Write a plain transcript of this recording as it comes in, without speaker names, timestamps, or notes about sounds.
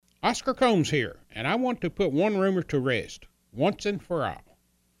Oscar Combs here, and I want to put one rumor to rest, once and for all.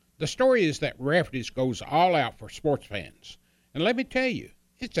 The story is that Rafferty's goes all out for sports fans. And let me tell you,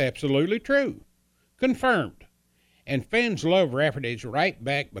 it's absolutely true. Confirmed. And fans love Rafferty's right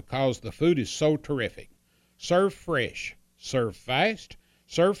back because the food is so terrific. Serve fresh, serve fast,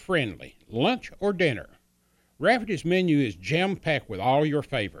 serve friendly, lunch or dinner. Rafferty's menu is jam-packed with all your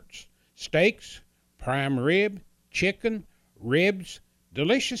favorites. Steaks, prime rib, chicken, ribs,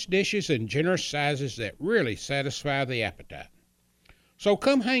 delicious dishes in generous sizes that really satisfy the appetite. So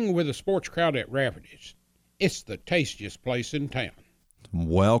come hang with the sports crowd at Rafferty's. It's the tastiest place in town.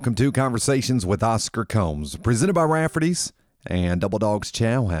 Welcome to Conversations with Oscar Combs, presented by Rafferty's and Double Dogs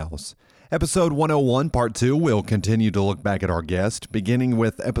Chow House. Episode 101, Part 2, will continue to look back at our guest, beginning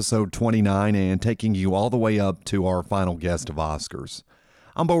with Episode 29 and taking you all the way up to our final guest of Oscars.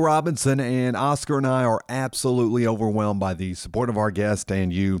 I'm Bo Robinson, and Oscar and I are absolutely overwhelmed by the support of our guest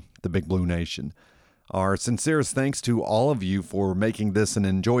and you, the Big Blue Nation. Our sincerest thanks to all of you for making this an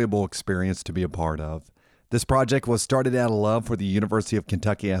enjoyable experience to be a part of. This project was started out of love for the University of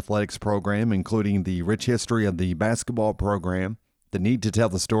Kentucky athletics program, including the rich history of the basketball program, the need to tell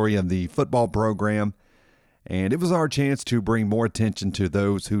the story of the football program, and it was our chance to bring more attention to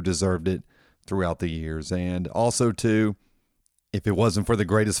those who deserved it throughout the years. And also, too, if it wasn't for the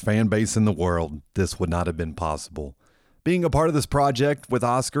greatest fan base in the world, this would not have been possible. Being a part of this project with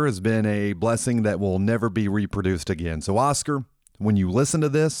Oscar has been a blessing that will never be reproduced again. So, Oscar, when you listen to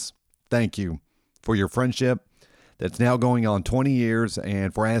this, thank you for your friendship that's now going on 20 years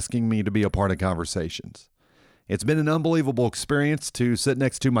and for asking me to be a part of Conversations. It's been an unbelievable experience to sit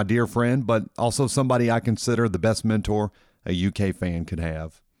next to my dear friend, but also somebody I consider the best mentor a UK fan could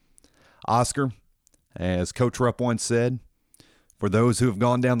have. Oscar, as Coach Rupp once said, for those who have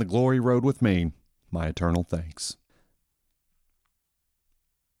gone down the glory road with me, my eternal thanks.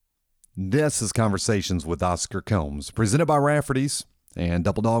 This is Conversations with Oscar Combs, presented by Rafferty's and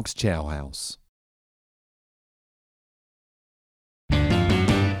Double Dogs Chow House.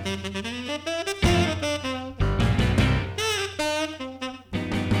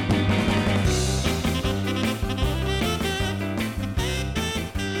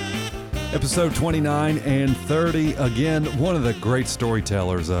 Episode 29 and 30. Again, one of the great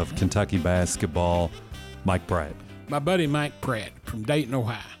storytellers of Kentucky basketball, Mike Pratt. My buddy Mike Pratt from Dayton,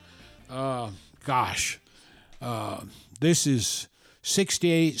 Ohio. This is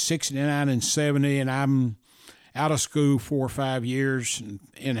 68, 69, and 70, and I'm out of school 4 or 5 years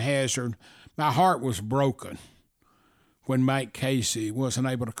in Hazard. My heart was broken when Mike Casey wasn't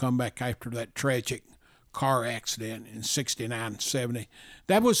able to come back after that tragic car accident in 69 and 70.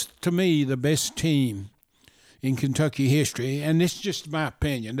 That was, to me, the best team in Kentucky history, and this is just my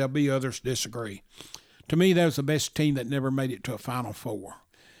opinion. There'll be others disagree. To me, that was the best team that never made it to a Final Four.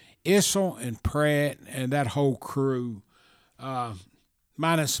 Issel and Pratt and that whole crew,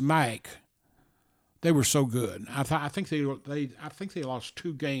 minus Mike, they were so good. I think they lost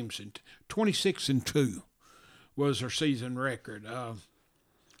 2 games, and 26-2 was their season record.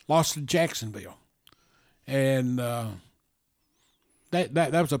 Lost to Jacksonville, and that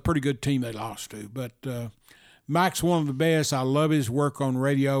was a pretty good team they lost to. But Mike's one of the best. I love his work on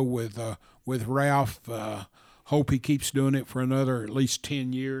radio with Ralph. Hope he keeps doing it for another at least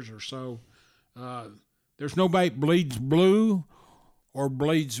 10 years or so. There's nobody bleeds blue or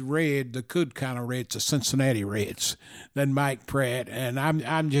bleeds red, the good kind of Reds, the Cincinnati Reds, than Mike Pratt, and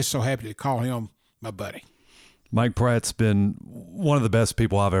I'm just so happy to call him my buddy. Mike Pratt's been one of the best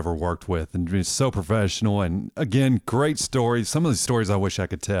people I've ever worked with, and he's so professional, and again, great stories. Some of these stories I wish I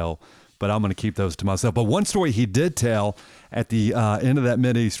could tell, but I'm going to keep those to myself. But one story he did tell at the end of that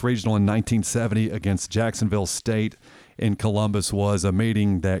Mid-East Regional in 1970 against Jacksonville State in Columbus was a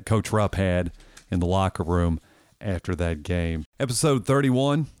meeting that Coach Rupp had in the locker room after that game. Episode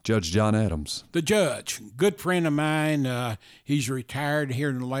 31, Judge John Adams. The judge, good friend of mine. He's retired here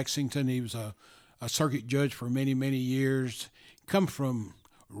in Lexington. He was a circuit judge for many, many years. Come from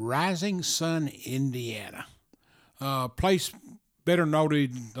Rising Sun, Indiana. Place better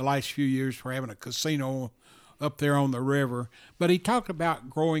noted the last few years for having a casino up there on the river. But he talked about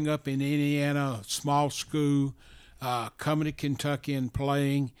growing up in Indiana, a small school, coming to Kentucky and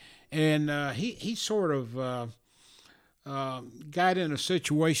playing. And he sort of got in a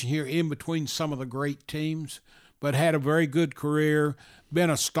situation here in between some of the great teams, but had a very good career, been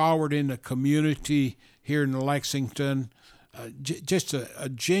a stalwart in the community here in Lexington, just a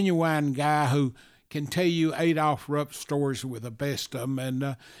genuine guy who can tell you Adolph Rupp stories with the best of them.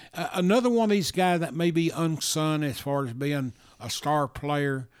 And another one of these guys that may be unsung as far as being a star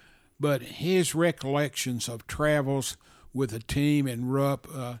player, but his recollections of travels with the team and Rupp.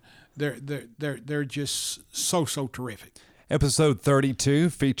 They're just so terrific. Episode 32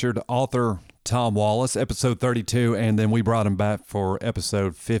 featured author Tom Wallace. Episode 32, and then we brought him back for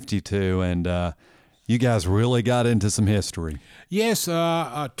episode 52, and you guys really got into some history. Yes,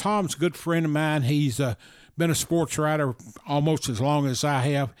 Tom's a good friend of mine. He's been a sports writer almost as long as I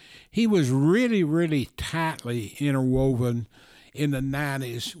have. He was really tightly interwoven in the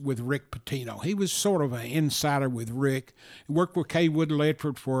 90s with Rick Pitino. He was sort of an insider with Rick. He worked with Kaywood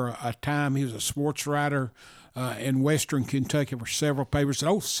Ledford for a time. He was a sports writer in Western Kentucky for several papers, an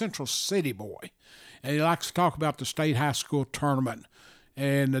old Central City boy. And he likes to talk about the state high school tournament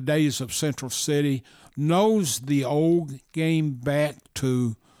and the days of Central City, knows the old game back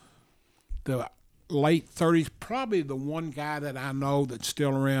to the late 30s. Probably the one guy that I know that's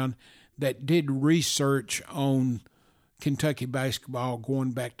still around that did research on Kentucky basketball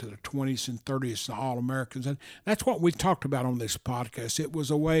going back to the 20s and 30s, the All-Americans. And that's what we talked about on this podcast. It was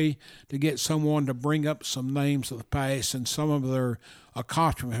a way to get someone to bring up some names of the past and some of their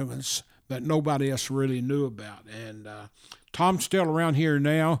accomplishments that nobody else really knew about. And Tom's still around here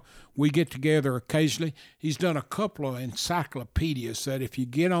now. We get together occasionally. He's done a couple of encyclopedias that if you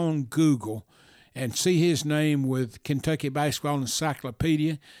get on Google and see his name with Kentucky Basketball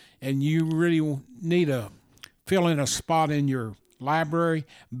Encyclopedia, and you really need to fill in a spot in your library,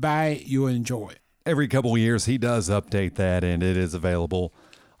 buy it, you'll enjoy it. Every couple of years, he does update that, and it is available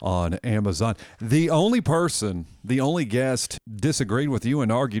on Amazon. The only guest disagreed with you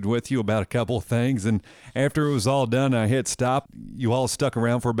and argued with you about a couple of things, and after it was all done, I hit stop. You all stuck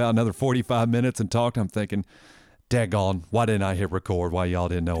around for about another 45 minutes and talked. I'm thinking, daggone, why didn't I hit record? Why y'all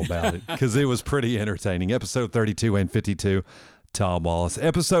didn't know about it? Because it was pretty entertaining. Episode 32 and 52, Tom Wallace.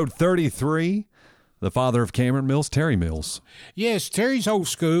 Episode 33, the father of Cameron Mills, Terry Mills. Yes, Terry's old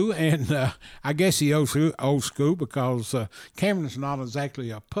school, and I guess he old school because Cameron's not exactly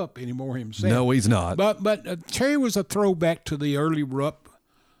a pup anymore himself. No, he's not. But Terry was a throwback to the early Rupp,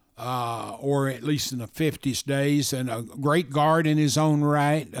 or at least in the 50s days, and a great guard in his own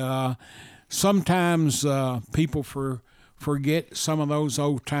right. Sometimes people forget some of those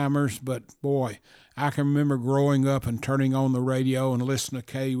old-timers, but, boy, I can remember growing up and turning on the radio and listening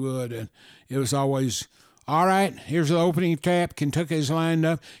to Kaywood, and it was always, all right, here's the opening tap. Kentucky's lined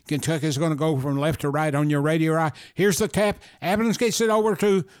up. Kentucky's going to go from left to right on your radio. Right. Here's the tap. Abilene gets it over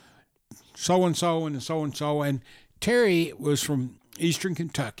to so-and-so and so-and-so. And Terry was from Eastern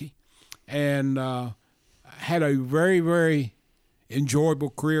Kentucky and had a very, very enjoyable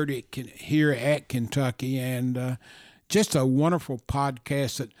career here at Kentucky, and just a wonderful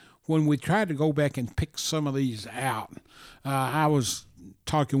podcast that when we tried to go back and pick some of these out, I was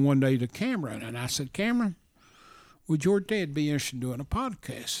talking one day to Cameron, and I said, Cameron, would your dad be interested in doing a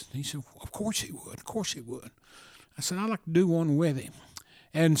podcast? And he said, of course he would. Of course he would. I said, I'd like to do one with him.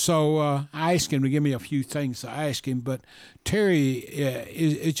 And so I asked him to give me a few things to ask him, but Terry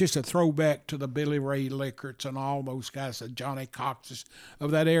is just a throwback to the Billy Ray Lickerts and all those guys, the Johnny Coxes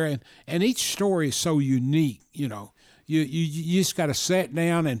of that era. And each story is so unique, you know. You just got to sit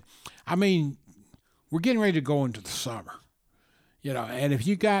down and, I mean, we're getting ready to go into the summer, you know, and if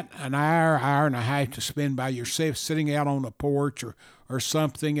you got an hour and a half to spend by yourself sitting out on the porch or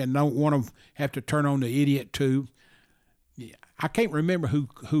something and don't want to have to turn on the idiot tube, I can't remember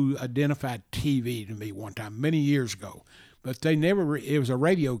who identified TV to me one time, many years ago, but it was a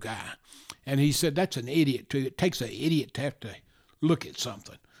radio guy, and he said, that's an idiot too. It takes an idiot to have to look at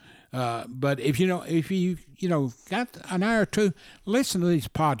something. But if you got an hour or two, listen to these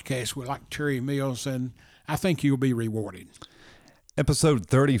podcasts with like Terry Mills, and I think you'll be rewarded. Episode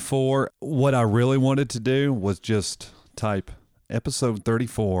 34, what I really wanted to do was just type episode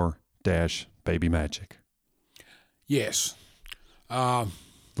 34 - Baby Magic. Yes.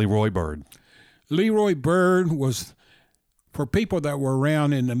 Leroy Bird. Leroy Bird was, for people that were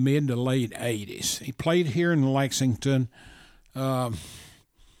around in the mid to late 80s. He played here in Lexington.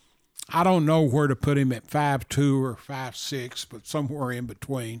 I don't know where to put him at 5'2" or 5'6", but somewhere in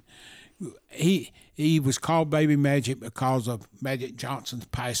between. He was called Baby Magic because of Magic Johnson's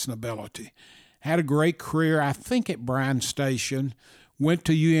passing ability. Had a great career, I think, at Bryan Station. Went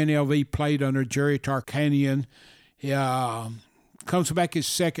to UNLV, played under Jerry Tarkanian. He comes back his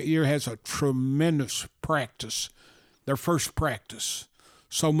second year, has a tremendous practice, their first practice.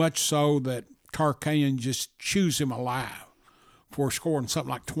 So much so that Tarkanian just chews him alive for scoring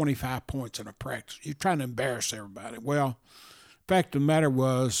something like 25 points in a practice. You're trying to embarrass everybody. Well, the fact of the matter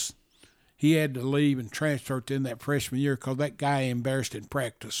was he had to leave and transfer in that freshman year because that guy embarrassed in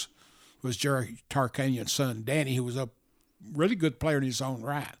practice was Jerry Tarkanian's son, Danny, who was a really good player in his own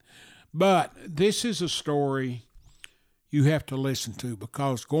right. But this is a story, you have to listen to,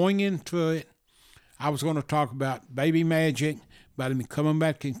 because going into it, I was going to talk about Baby Magic, about him coming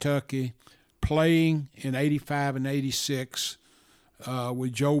back to Kentucky, playing in 85 and 86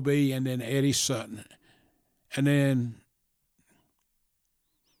 with Joe B and then Eddie Sutton. And then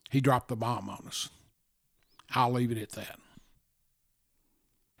he dropped the bomb on us. I'll leave it at that.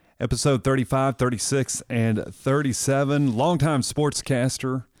 Episode 35, 36, and 37, longtime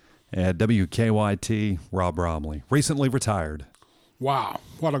sportscaster at WKYT, Rob Bromley, recently retired. Wow,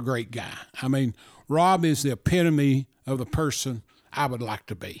 what a great guy. I mean, Rob is the epitome of the person I would like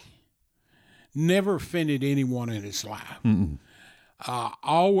to be. Never offended anyone in his life.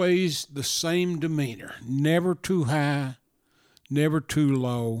 Always the same demeanor, never too high, never too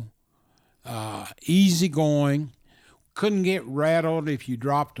low, easygoing. Couldn't get rattled if you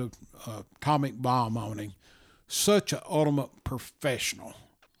dropped a atomic bomb on him. Such an ultimate professional.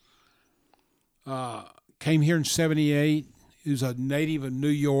 Came here in 78. He was a native of New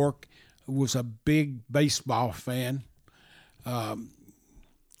York. Was a big baseball fan.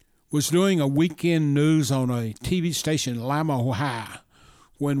 Was doing a weekend news on a TV station in Lima, Ohio,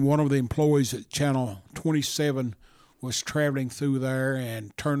 when one of the employees at Channel 27 was traveling through there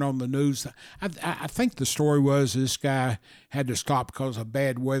and turned on the news. I think the story was this guy had to stop because of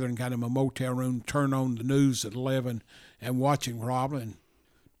bad weather and got him a motel room, turned on the news at 11 and watching Rob, and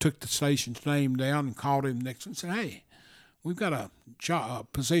took the station's name down and called him next and said, "Hey, we've got a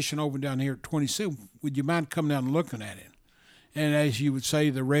position over down here at 27. Would you mind coming down and looking at it?" And as you would say,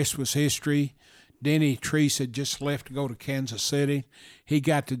 the rest was history. Denny Treese had just left to go to Kansas City. He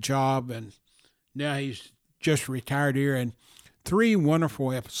got the job, and now he's just retired here. And 3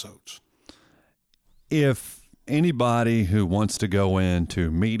 wonderful episodes. If anybody who wants to go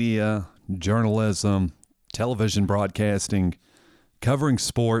into media, journalism, television broadcasting, covering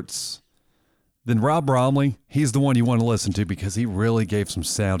sports, then Rob Bromley, he's the one you want to listen to because he really gave some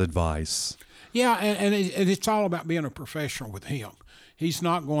sound advice. Yeah, and it's all about being a professional with him. He's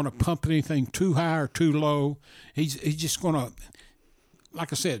not going to pump anything too high or too low. He's just going to,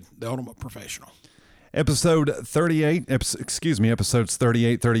 like I said, the ultimate professional. Episodes 38,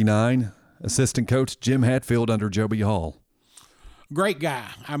 39, assistant coach Jim Hatfield under Joe B. Hall. Great guy.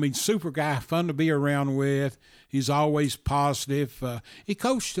 I mean, super guy, fun to be around with. He's always positive. He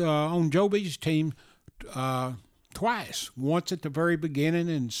coached on Joe B's team twice. Once at the very beginning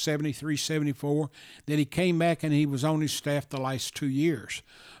in 73, 74. Then he came back and he was on his staff the last 2 years.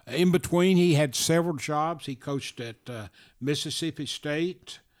 In between, he had several jobs. He coached at Mississippi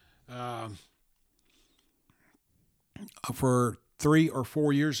State for 3 or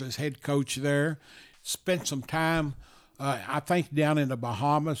 4 years as head coach there. Spent some time, I think, down in the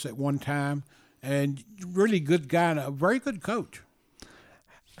Bahamas at one time. And really good guy and a very good coach.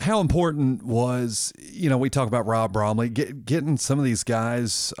 How important was, we talk about Rob Bromley, getting some of these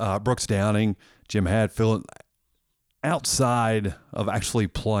guys, Brooks Downing, Jim Hatfield, outside of actually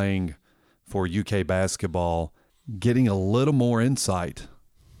playing for UK basketball, getting a little more insight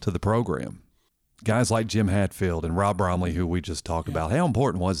to the program? Guys like Jim Hatfield and Rob Bromley, who we just talked about. How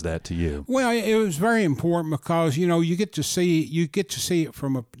important was that to you? Well, it was very important because, you get to see it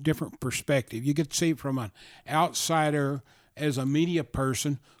from a different perspective. You get to see it from an outsider as a media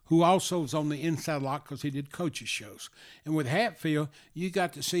person who also was on the inside a lot because he did coaches shows. And with Hatfield, you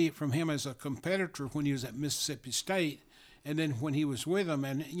got to see it from him as a competitor when he was at Mississippi State and then when he was with them.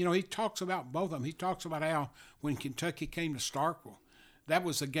 And, he talks about both of them. He talks about how when Kentucky came to Starkville, that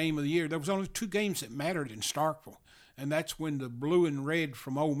was the game of the year. There was only 2 games that mattered in Starkville, and that's when the blue and red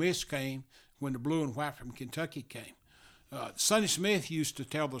from Ole Miss came, when the blue and white from Kentucky came. Sonny Smith used to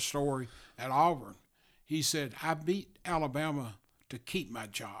tell the story at Auburn. He said, "I beat Alabama to keep my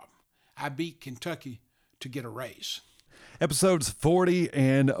job. I beat Kentucky to get a raise." Episodes 40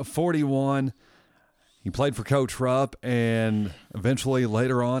 and 41. He played for Coach Rupp, and eventually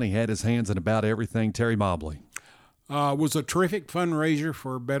later on he had his hands in about everything. Terry Mobley. Was a terrific fundraiser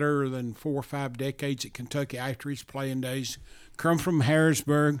for better than 4 or 5 decades at Kentucky after his playing days. Come from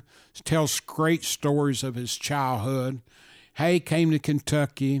Harrisburg, tells great stories of his childhood. How he came to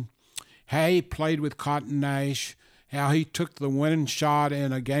Kentucky, how he played with Cotton Nash, how he took the winning shot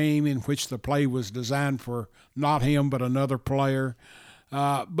in a game in which the play was designed for not him but another player.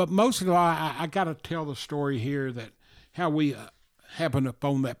 But most of all, I got to tell the story here that how we happened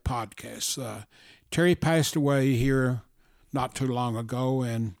upon that podcast. Terry passed away here not too long ago,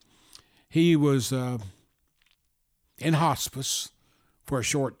 and he was in hospice for a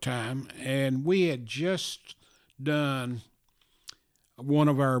short time, and we had just done one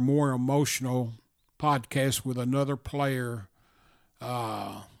of our more emotional podcasts with another player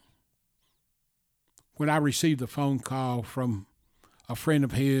when when I received the phone call from a friend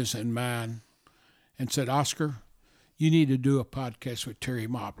of his and mine and said, Oscar, you need to do a podcast with Terry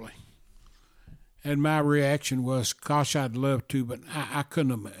Mobley. And my reaction was, gosh, I'd love to, but I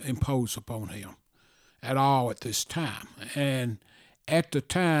couldn't impose upon him at all at this time. And at the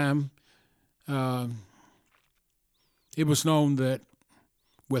time, it was known that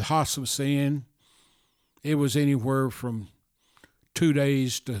with hospice in, it was anywhere from 2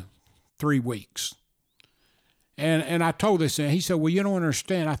 days to 3 weeks. And I told this, and he said, well, you don't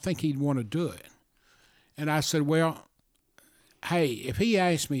understand. I think he'd want to do it. And I said, well, hey, if he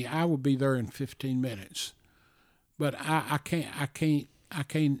asked me, I would be there in 15 minutes. But I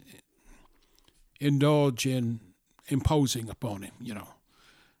can't indulge in imposing upon him, you know.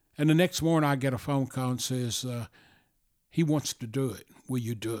 And the next morning I get a phone call and says, he wants to do it. Will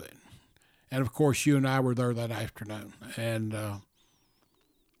you do it? And, of course, you and I were there that afternoon. And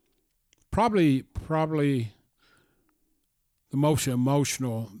probably the most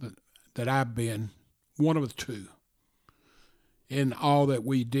emotional that I've been, one of the two, in all that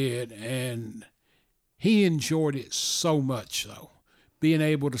we did. And he enjoyed it so much, though, being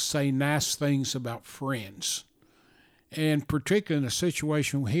able to say nice things about friends. And particularly in a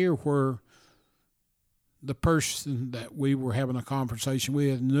situation here where the person that we were having a conversation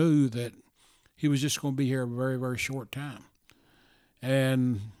with knew that he was just going to be here a very, very short time.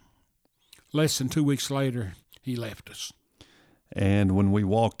 And less than 2 weeks later, he left us. And when we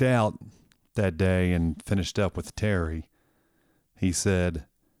walked out that day and finished up with Terry, he said,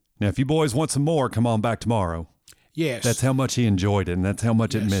 now, if you boys want some more, come on back tomorrow. Yes. That's how much he enjoyed it, and that's how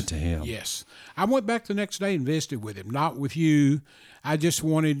much it meant to him. Yes. I went back the next day and visited with him, not with you. I just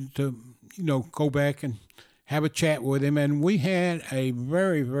wanted to, go back and have a chat with him. And we had a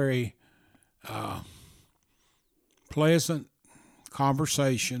very, very pleasant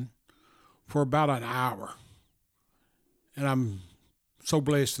conversation for about an hour. And I'm so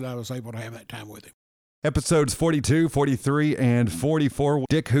blessed that I was able to have that time with him. Episodes 42, 43, and 44,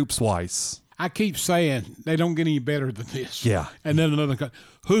 Dick Hoops Weiss. I keep saying they don't get any better than this. Yeah. And then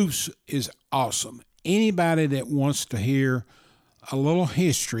Hoops is awesome. Anybody that wants to hear a little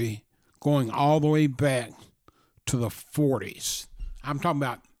history going all the way back to the 40s, I'm talking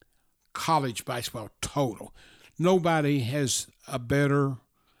about college basketball total. Nobody has a better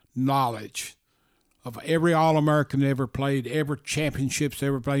knowledge of every All-American ever played, every championships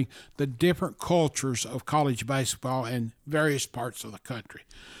ever played, the different cultures of college basketball in various parts of the country.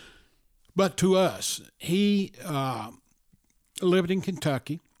 But to us, he lived in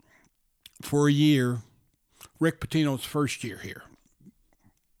Kentucky for a year, Rick Pitino's first year here.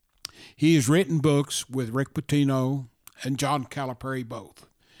 He has written books with Rick Pitino and John Calipari both.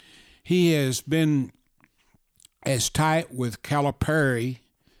 He has been as tight with Calipari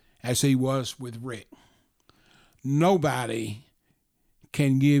as he was with Rick. Nobody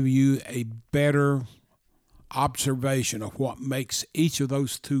can give you a better observation of what makes each of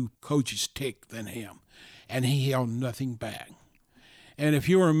those two coaches tick than him. And he held nothing back. And if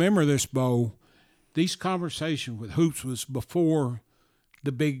you remember this, Bo, these conversations with Hoops was before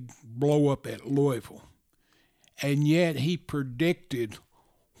the big blow up at Louisville. And yet he predicted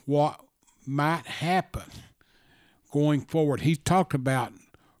what might happen going forward. He talked about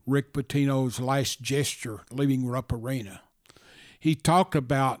Rick Pitino's last gesture leaving Rupp Arena. He talked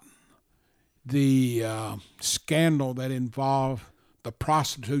about the scandal that involved the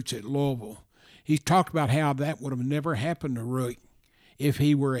prostitutes at Louisville. He talked about how that would have never happened to Rick if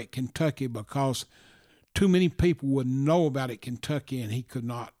he were at Kentucky, because too many people would know about it at Kentucky and it could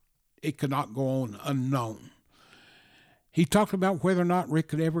not go on unknown. He talked about whether or not Rick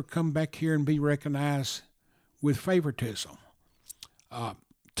could ever come back here and be recognized with favoritism.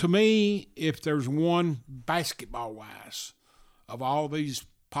 To me, if there's one basketball-wise of all these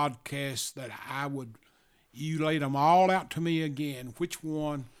podcasts that you laid them all out to me again, which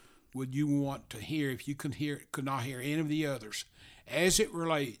one would you want to hear if you could not hear any of the others? As it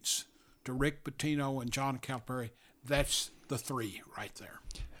relates to Rick Pitino and John Calipari, that's the three right there.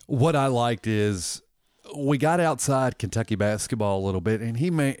 What I liked is we got outside Kentucky basketball a little bit, and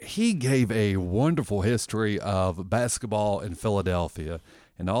he gave a wonderful history of basketball in Philadelphia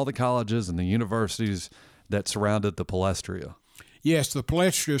and all the colleges and the universities that surrounded the Palestria. Yes, the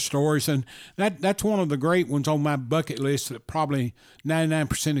Palestria stories, and that's one of the great ones on my bucket list that probably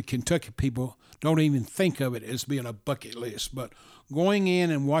 99% of Kentucky people don't even think of it as being a bucket list. But going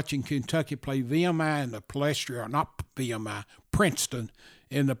in and watching Kentucky play VMI in the Palestria, or not VMI, Princeton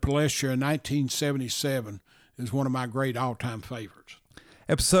in the Palestria in 1977 is one of my great all-time favorites.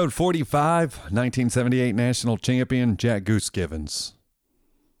 Episode 45, 1978 national champion Jack Goose Givens.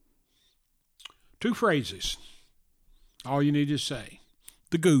 Two phrases. All you need to say.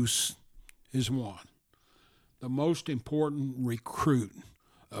 The Goose is one. The most important recruit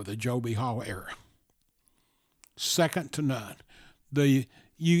of the Joe B. Hall era. Second to none.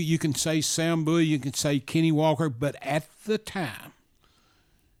 You can say Sam Bowie, you can say Kenny Walker, but at the time,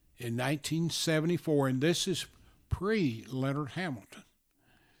 in 1974, and this is pre-Leonard Hamilton,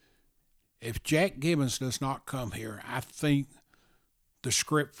 if Jack Gibbons does not come here, I think the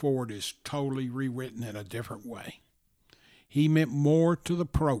script for it is totally rewritten in a different way. He meant more to the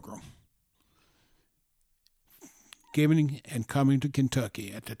program, giving and coming to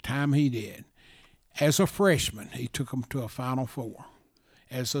Kentucky at the time he did. As a freshman, he took them to a Final Four.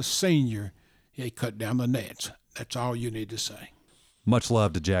 As a senior, he cut down the nets. That's all you need to say. Much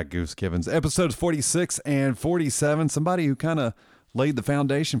love to Jack Goose Gibbons. Episodes 46 and 47, somebody who kind of laid the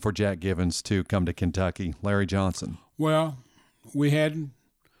foundation for Jack Gibbons to come to Kentucky, Larry Johnson. Well, we had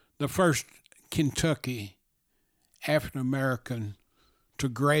the first Kentucky African-American to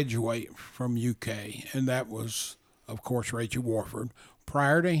graduate from UK, and that was, of course, Reggie Warford.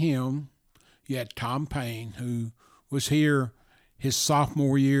 Prior to him, you had Tom Payne, who was here his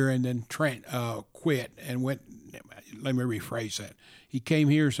sophomore year and then quit and went, let me rephrase that. He came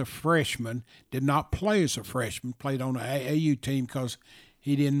here as a freshman, did not play as a freshman, played on an AAU team because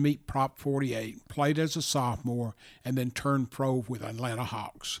he didn't meet Prop 48, played as a sophomore, and then turned pro with Atlanta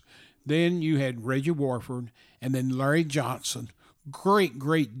Hawks. Then you had Reggie Warford and then Larry Johnson,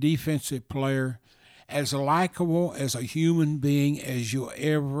 great defensive player, as likable as a human being as you'll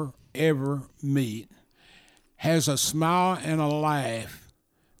ever meet, has a smile and a laugh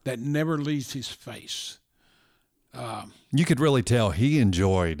that never leaves his face. You could really tell he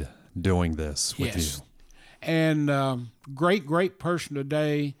enjoyed doing this with you. And great person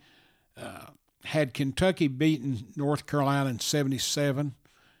today. Had Kentucky beaten North Carolina in 77,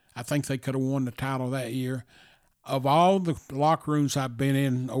 I think they could have won the title that year. Of all the locker rooms I've been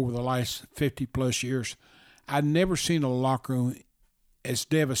in over the last 50-plus years, I've never seen a locker room as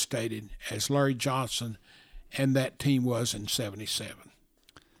devastated as Larry Johnson and that team was in 77.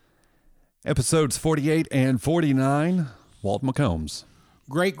 Episodes 48 and 49, Walt McCombs.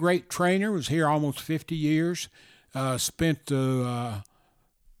 Great trainer, was here almost 50 years. Spent the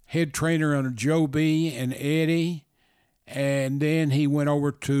head trainer under Joe B. and Eddie, and then he went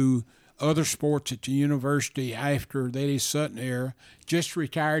over to other sports at the university after the Eddie Sutton era. Just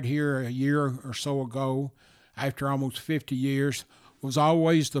retired here a year or so ago after almost 50 years. Was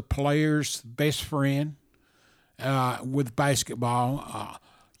always the player's best friend with basketball.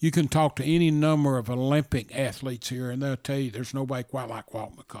 You can talk to any number of Olympic athletes here, and they'll tell you there's nobody quite like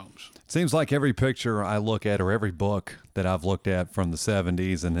Walt McCombs. It seems like every picture I look at or every book that I've looked at from the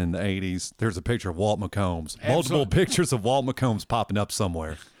 70s and in the 80s, there's a picture of Walt McCombs. Absolutely. Multiple pictures of Walt McCombs popping up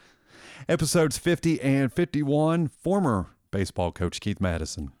somewhere. Episodes 50 and 51, former baseball coach Keith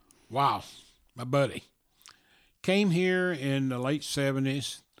Madison. Wow, my buddy. Came here in the late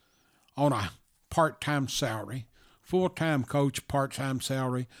 70s on a part-time salary. Full-time coach, part-time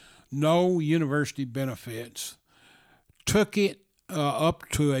salary, no university benefits. Took it up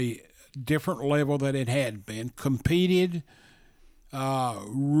to a different level that it had been. Competed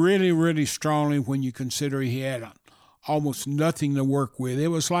really strongly when you consider he had almost nothing to work with. It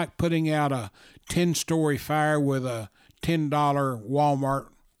was like putting out a 10-story fire with a $10 Walmart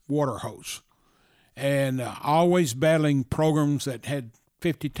water hose. And always battling programs that had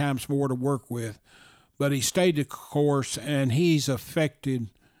 50 times more to work with. But he stayed the course, and he's affected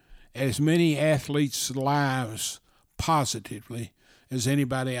as many athletes' lives positively as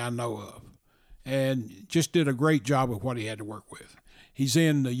anybody I know of, and just did a great job of what he had to work with. He's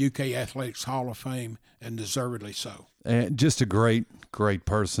in the UK Athletics Hall of Fame, and deservedly so. And just a great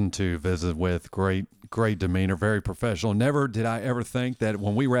person to visit with, great demeanor, very professional. Never did I ever think that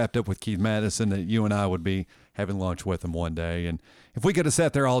when we wrapped up with Keith Madison that you and I would be having lunch with him one day. And if we could have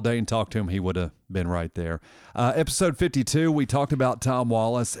sat there all day and talked to him, he would have been right there. Episode 52, we talked about Tom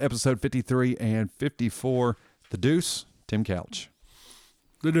Wallace. Episode 53 and 54, The Deuce, Tim Couch.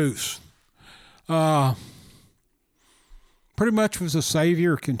 The Deuce. Pretty much was a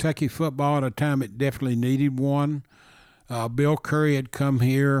savior of Kentucky football at a time it definitely needed one. Bill Curry had come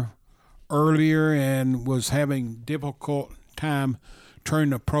here earlier and was having difficult time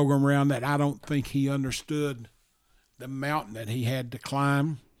turning the program around that I don't think he understood the mountain that he had to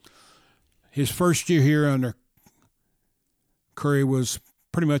climb. His first year here under Curry was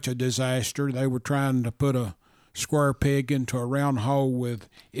pretty much a disaster. They were trying to put a square peg into a round hole with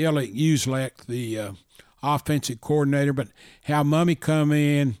Elliot Uselak, the offensive coordinator. But how Mummy come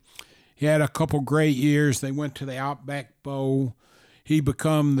in, he had a couple great years. They went to the Outback Bowl. He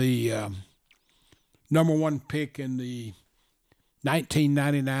become the number one pick in the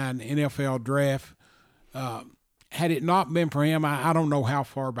 1999 NFL draft. Had it not been for him, I don't know how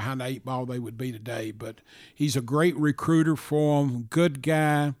far behind the eight ball they would be today, but he's a great recruiter for them, good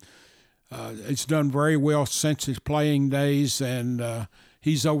guy. He's done very well since his playing days, and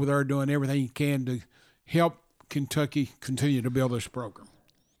he's over there doing everything he can to help Kentucky continue to build this program.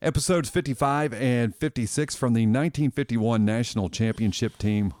 Episodes 55 and 56 from the 1951 National Championship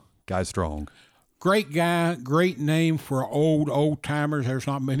team, Guy Strong. Great guy, great name for old-timers. There's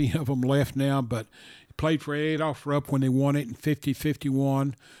not many of them left now, but he played for Adolph Rupp when they won it in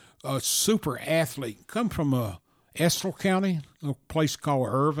 50-51. A super athlete. Come from Estill County, a place called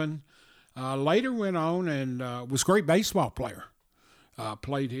Irvin. Later went on and was a great baseball player.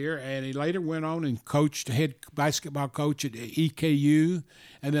 Played here, and he later went on and coached, head basketball coach at EKU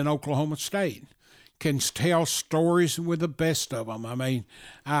and then Oklahoma State. Can tell stories with the best of them. I mean,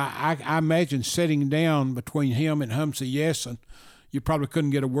 I imagine sitting down between him and Humsey Yesson, you probably couldn't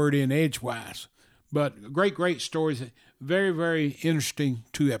get a word in edgewise. But great stories. Very, very interesting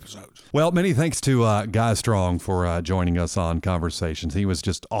 2 episodes. Well, many thanks to Guy Strong for joining us on Conversations. He was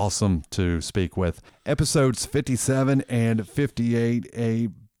just awesome to speak with. Episodes 57 and 58, a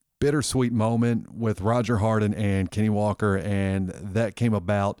bittersweet moment with Roger Hardin and Kenny Walker, and that came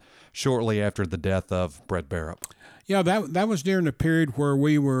about shortly after the death of Brett Barrett. Yeah, that was during the period where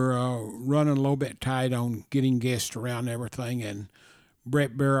we were running a little bit tight on getting guests around and everything, and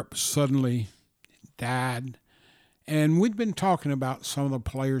Brett Barrett suddenly died. And we'd been talking about some of the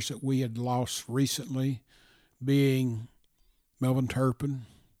players that we had lost recently, being Melvin Turpin,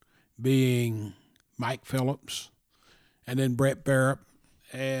 being Mike Phillips, and then Brett Barrett.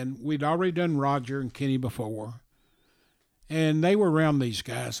 And we'd already done Roger and Kenny before. And they were around these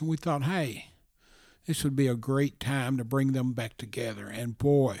guys, and we thought, hey, this would be a great time to bring them back together. And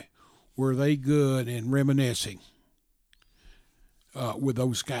boy, were they good in reminiscing with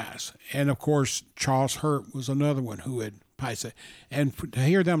those guys. And, of course, Charles Hurt was another one who had passed it. And to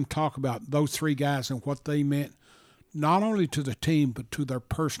hear them talk about those 3 guys and what they meant, not only to the team but to their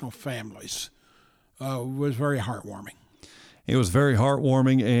personal families, was very heartwarming. It was very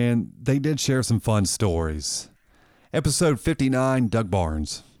heartwarming, and they did share some fun stories. Episode 59, Doug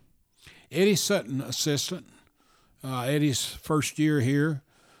Barnes. Eddie Sutton, assistant. Eddie's first year here.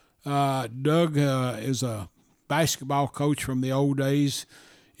 Doug is a basketball coach from the old days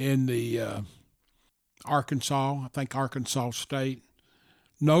in the Arkansas State.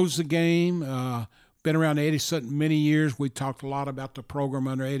 Knows the game. Been around Eddie Sutton many years. We talked a lot about the program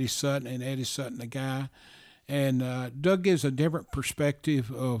under Eddie Sutton and Eddie Sutton, the guy. And Doug gives a different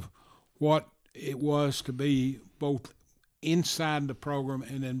perspective of what it was to be both inside the program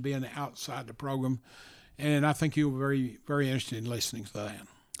and then being outside the program. And I think you'll be very, very interested in listening to that.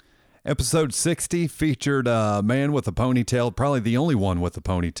 Episode 60 featured a man with a ponytail, probably the only one with a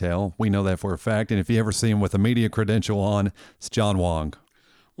ponytail. We know that for a fact. And if you ever see him with a media credential on, it's John Wong.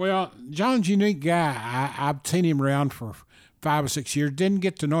 Well, John's a unique guy. I've seen him around for 5 or 6 years. Didn't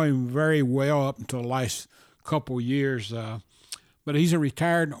get to know him very well up until the last couple years. But he's a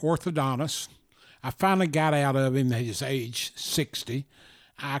retired orthodontist. I finally got out of him at his age 60.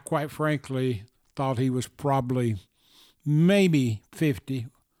 I quite frankly thought he was probably maybe 50.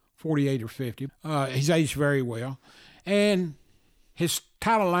 48 or 50. He's aged very well. And his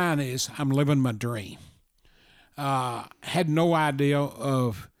title line is, I'm living my dream. Had no idea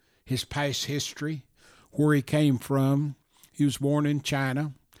of his past history, where he came from. He was born in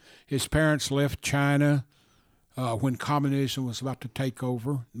China. His parents left China when communism was about to take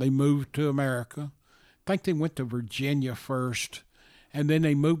over. They moved to America. I think they went to Virginia first, and then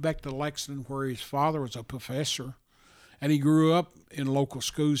they moved back to Lexington, where his father was a professor. And he grew up in local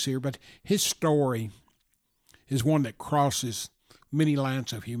schools here, but his story is one that crosses many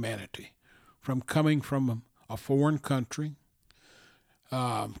lines of humanity, from coming from a foreign country,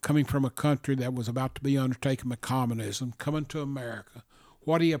 coming from a country that was about to be undertaken by communism, coming to America,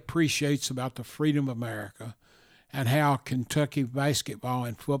 what he appreciates about the freedom of America, and how Kentucky basketball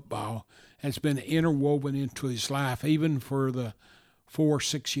and football has been interwoven into his life, even for the 4 or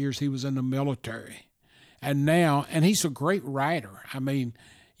 6 years he was in the military. And now, and he's a great writer. I mean,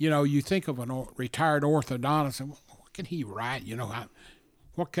 you think of a retired orthodontist, and what can he write?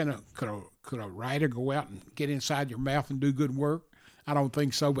 What could a writer go out and get inside your mouth and do good work? I don't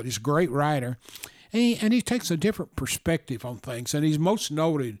think so, but he's a great writer. And he takes a different perspective on things, and he's most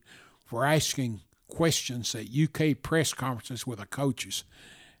noted for asking questions at UK press conferences with the coaches.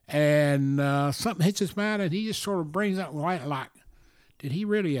 And something hits his mind, and he just sort of brings up like, did he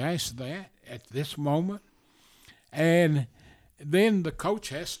really ask that at this moment? And then the coach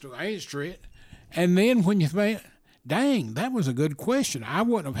has to answer it, And then when you think, dang, that was a good question. I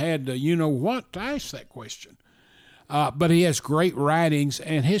wouldn't have had the you-know-what to ask that question. But he has great writings,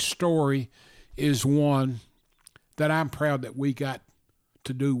 and his story is one that I'm proud that we got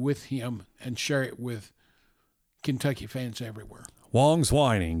to do with him and share it with Kentucky fans everywhere. Wong's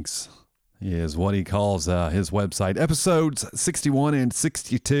Whinings is what he calls his website. Episodes 61 and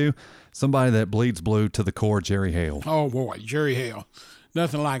 62, somebody that bleeds blue to the core, Jerry Hale. Oh, boy, Jerry Hale.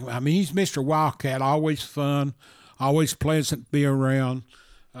 Nothing like him. I mean, he's Mr. Wildcat, always fun, always pleasant to be around.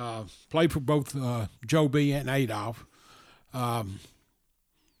 Played for both Joe B. and Adolph.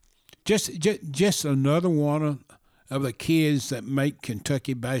 Just another one of the kids that make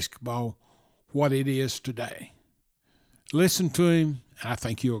Kentucky basketball what it is today. Listen to him, and I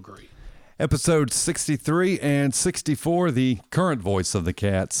think you'll agree. Episodes 63 and 64, the current voice of the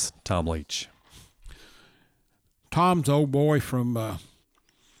Cats, Tom Leach. Tom's old boy from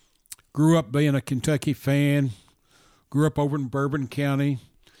grew up being a Kentucky fan, grew up over in Bourbon County.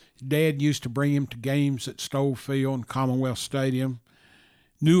 His dad used to bring him to games at Stowe Field and Commonwealth Stadium.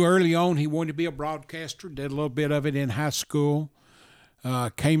 Knew early on he wanted to be a broadcaster, did a little bit of it in high school,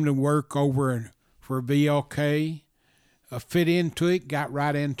 came to work over for VLK, fit into it, got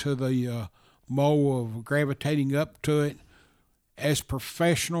right into the mold of gravitating up to it. As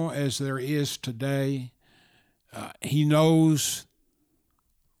professional as there is today, he knows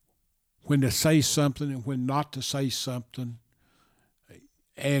when to say something and when not to say something.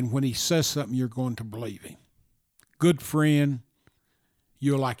 And when he says something, you're going to believe him. Good friend.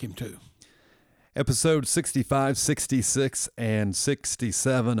 You'll like him too. Episode 65, 66, and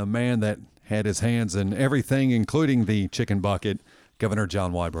 67, a man that had his hands in everything, including the chicken bucket, Governor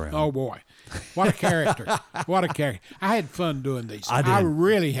John Y. Brown. Oh, boy. What a character. What a character. I had fun doing these. I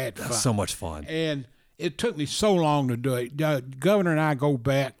really had fun. So much fun. And it took me so long to do it. Governor and I go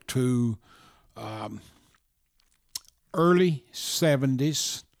back to early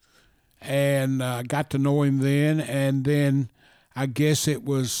 70s and got to know him then. And then I guess it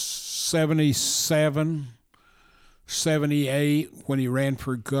was 77, 78 when he ran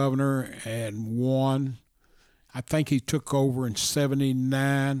for governor and won. I think he took over in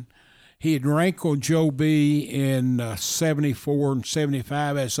 79. He had rankled Joe B. in 74 and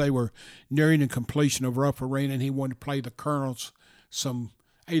 75 as they were nearing the completion of Rupp Arena, and he wanted to play the Colonels some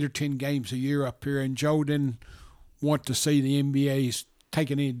 8 or 10 games a year up here. And Joe didn't want to see the NBA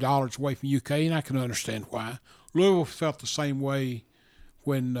taking any dollars away from UK, and I can understand why. Louisville felt the same way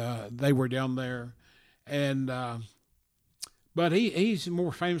when they were down there. And but he's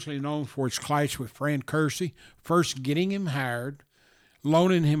more famously known for his clash with Fran Kersey, first getting him hired,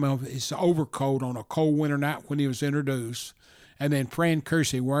 loaning him his overcoat on a cold winter night when he was introduced, and then Fran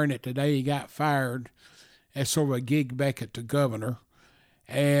Kersey wearing it the day he got fired as sort of a gig back at the governor,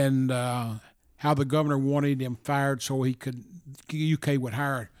 and how the governor wanted him fired so UK would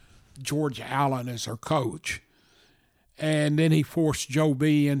hire George Allen as their coach. And then he forced Joe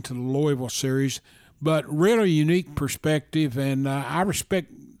B. into the Louisville series. But really unique perspective, and I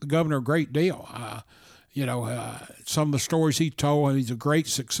respect the governor a great deal. Some of the stories he told, and he's a great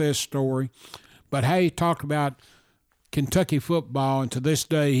success story. But how he talked about Kentucky football, and to this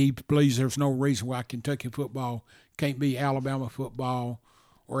day he believes there's no reason why Kentucky football can't be Alabama football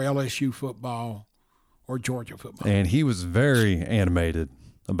or LSU football or Georgia football. And he was very animated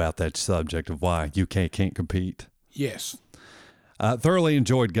about that subject of why UK can't compete. Yes. Thoroughly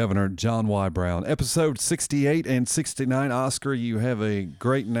enjoyed Governor John Y. Brown. Episode 68 and 69, Oscar, you have a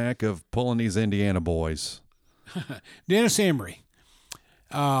great knack of pulling these Indiana boys. Dennis Emery,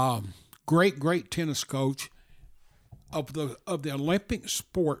 great tennis coach. Of the Olympic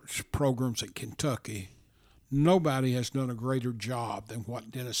sports programs at Kentucky, nobody has done a greater job than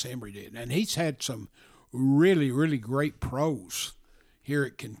what Dennis Emery did. And he's had some really, really great pros here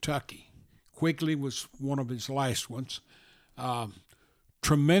at Kentucky. Quigley was one of his last ones.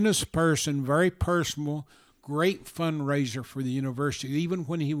 Tremendous person, very personal, great fundraiser for the university. Even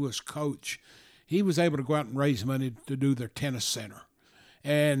when he was coach, he was able to go out and raise money to do their tennis center.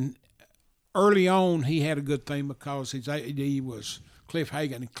 And early on, he had a good thing because his AD was Cliff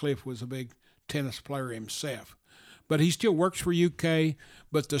Hagan, and Cliff was a big tennis player himself. But he still works for UK.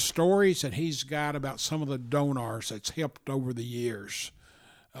 But the stories that he's got about some of the donors that's helped over the years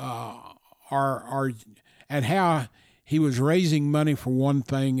are and how he was raising money for one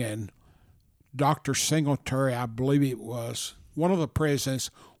thing, and Dr. Singletary, I believe it was, one of the presidents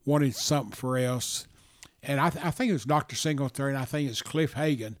wanted something for else. And I think it was Dr. Singletary, and I think it's Cliff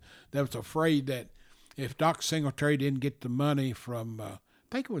Hagan that was afraid that if Dr. Singletary didn't get the money from, I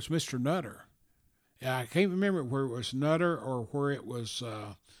think it was Mr. Nutter. I can't remember where it was Nutter or where it was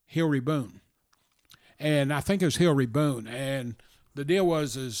Hilary Boone. and I think it was Hillary Boone. And the deal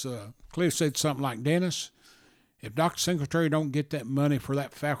was, Cliff said something like, Dennis, if Dr. Singletary don't get that money for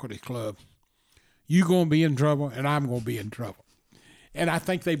that faculty club, you're going to be in trouble and I'm going to be in trouble. And I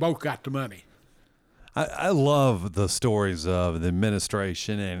think they both got the money. I love the stories of the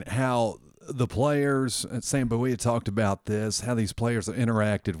administration and how the players, Sam Bowie talked about this, how these players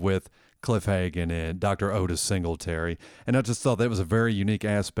interacted with Cliff Hagan and Dr. Otis Singletary. And I just thought that was a very unique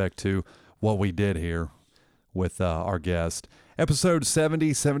aspect to what we did here with our guest. Episode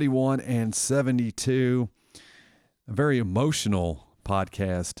 70, 71, and 72, a very emotional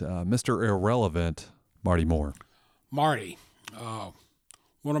podcast. Mr. Irrelevant, Marty Moore. Marty,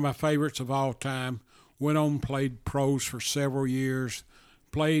 one of my favorites of all time. Went on and played pros for several years.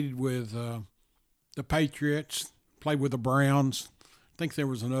 Played with the Patriots. Played with the Browns. I think there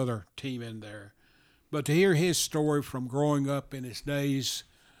was another team in there. But to hear his story from growing up in his days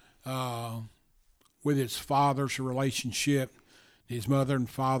with his father's relationship, his mother and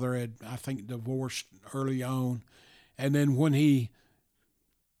father had, I think, divorced early on. And then when he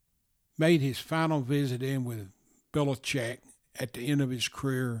made his final visit in with Belichick at the end of his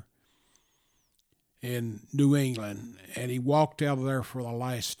career in New England, and he walked out of there for the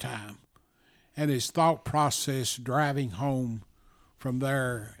last time. And his thought process driving home from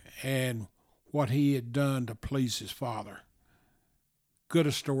there and what he had done to please his father. Good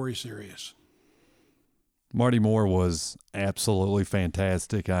a story there is. Marty Moore was absolutely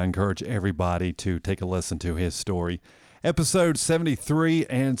fantastic. I encourage everybody to take a listen to his story. Episode 73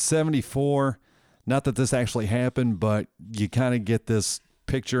 and 74, not that this actually happened, but you kind of get this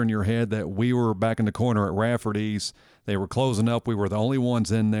picture in your head that we were back in the corner at Rafferty's. They were closing up. We were the only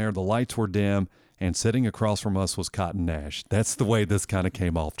ones in there. The lights were dim, and sitting across from us was Cotton Nash. That's the way this kind of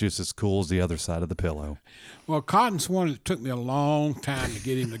came off, just as cool as the other side of the pillow. Well, Cotton's one that took me a long time to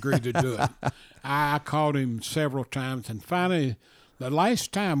get him to agree to do it. I called him several times, and finally, the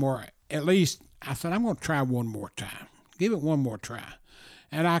last time, or at least I said, I'm going to try one more time. Give it one more try.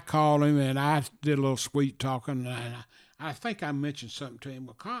 And I called him, and I did a little sweet talking, and I think I mentioned something to him.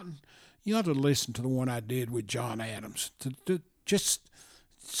 Well, Cotton, you ought to listen to the one I did with John Adams to just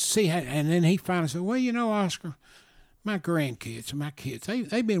see how. And then he finally said, well, you know, Oscar, my grandkids and my kids,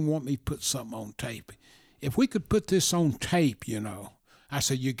 they've been wanting me to put something on tape. If we could put this on tape, you know. I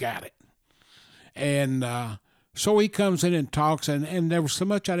said, you got it. And so he comes in and talks, and there was so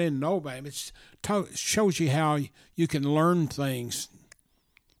much I didn't know about him. It shows you how you can learn things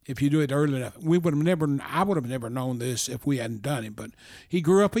if you do it early enough. I would have never known this if we hadn't done it. But he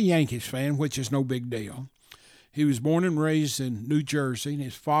grew up a Yankees fan, which is no big deal. He was born and raised in New Jersey, and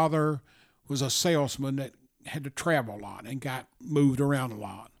his father was a salesman that had to travel a lot and got moved around a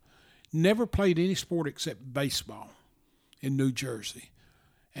lot. Never played any sport except baseball in New Jersey.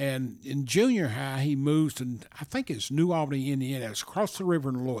 And in junior high, he moved to, I think it's New Albany, Indiana. It's across the river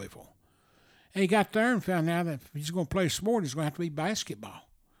in Louisville. And he got there and found out that if he's going to play a sport, he's going to have to be basketball,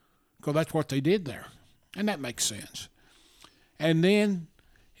 because that's what they did there. And that makes sense. And then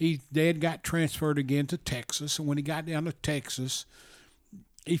Dad got transferred again to Texas. And when he got down to Texas,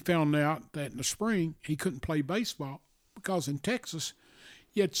 he found out that in the spring he couldn't play baseball because in Texas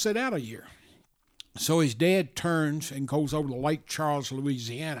you had to sit out a year. So his dad turns and goes over to Lake Charles,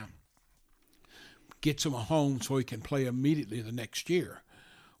 Louisiana, gets him a home so he can play immediately the next year.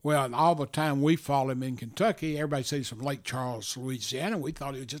 Well, and all the time we followed him in Kentucky, everybody says from Lake Charles, Louisiana. We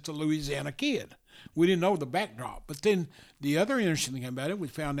thought he was just a Louisiana kid. We didn't know the backdrop. But then the other interesting thing about it, we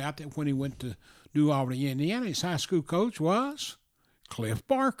found out that when he went to New Albany, Indiana, his high school coach was Cliff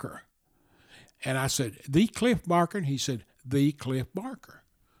Barker. And I said, the Cliff Barker? And he said, the Cliff Barker,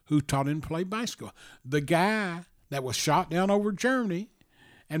 who taught him to play basketball. The guy that was shot down over Germany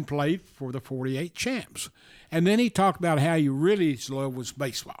and played for the 48 champs. And then he talked about how he really his love was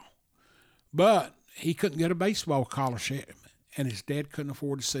baseball. But he couldn't get a baseball scholarship, and his dad couldn't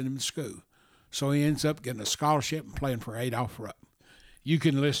afford to send him to school. So he ends up getting a scholarship and playing for Adolph Rupp. You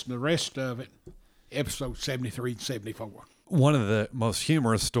can listen to the rest of it, episode 73 and 74. One of the most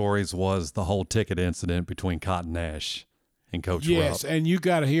humorous stories was the whole ticket incident between Cotton Nash and Coach Rupp. Yes, and you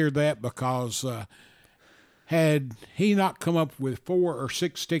got to hear that because had he not come up with 4 or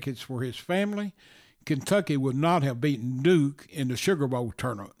 6 tickets for his family, Kentucky would not have beaten Duke in the Sugar Bowl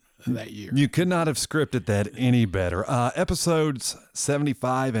tournament that year. You could not have scripted that any better. Episodes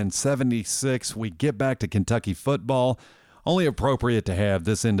 75 and 76, we get back to Kentucky football. Only appropriate to have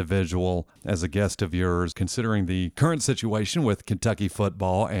this individual as a guest of yours, considering the current situation with Kentucky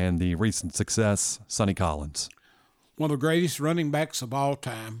football and the recent success, Sonny Collins. One of the greatest running backs of all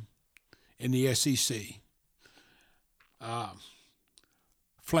time in the SEC.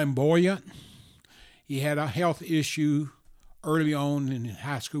 Flamboyant. He had a health issue early on in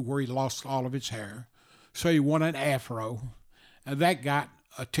high school where he lost all of his hair. So he won an afro, and that got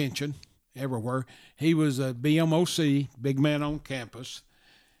attention everywhere. He was a BMOC, big man on campus.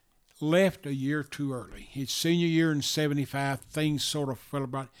 Left a year too early. His senior year in 75, things sort of fell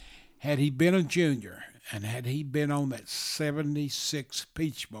apart. Had he been a junior and had he been on that 76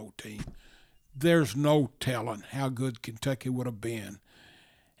 Peach Bowl team, there's no telling how good Kentucky would have been.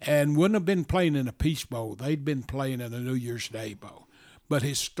 And wouldn't have been playing in a Peach Bowl. They'd been playing in a New Year's Day Bowl. But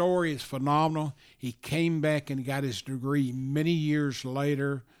his story is phenomenal. He came back and got his degree many years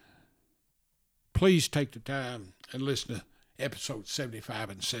later. Please take the time and listen to episode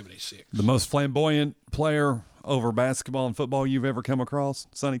 75 and 76. The most flamboyant player over basketball and football you've ever come across,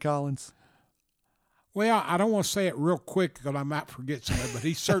 Sonny Collins? Well, I don't want to say it real quick because I might forget somebody, but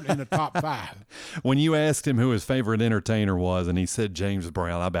he's certainly in the top 5. When you asked him who his favorite entertainer was, and he said James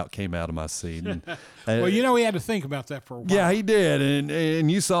Brown, I about came out of my seat. And, well, he had to think about that for a while. Yeah, he did, and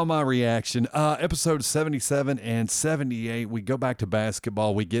you saw my reaction. Episode 77 and 78, we go back to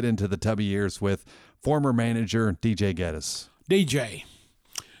basketball. We get into the tubby years with former manager DJ Geddes. DJ,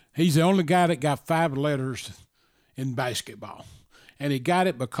 he's the only guy that got 5 letters in basketball. And he got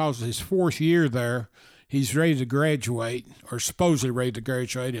it because his 4th year there, he's ready to graduate, or supposedly ready to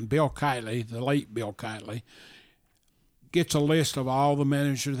graduate, and Bill Kitely, the late Bill Kitely, gets a list of all the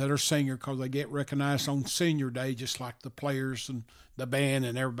managers that are senior because they get recognized on senior day just like the players and the band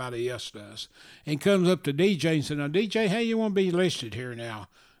and everybody else does. And comes up to DJ and said, now, DJ, how you want to be listed here now?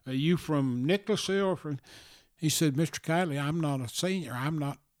 Are you from Nicholasville or from... He said, Mr. Kitely, I'm not a senior. I'm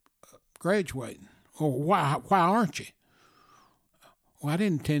not graduating. Well, why aren't you? Well, I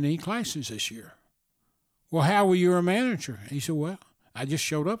didn't attend any classes this year. Well, how were you a manager? He said, well, I just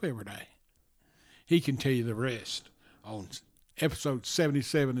showed up every day. He can tell you the rest on episode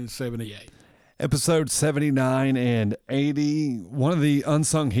 77 and 78. Episode 79 and 80, one of the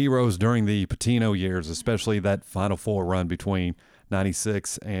unsung heroes during the Pitino years, especially that Final Four run between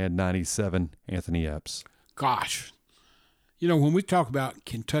 96 and 97, Anthony Epps. Gosh, when we talk about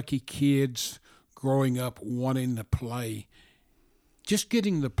Kentucky kids growing up wanting to play, just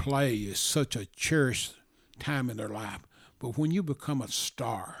getting to play is such a cherished time in their life. But when you become a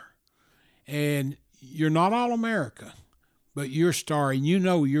star, and you're not All-America, but you're a star, and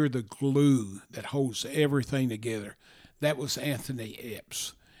you're the glue that holds everything together. That was Anthony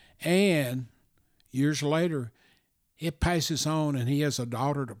Epps. And years later, it passes on, and he has a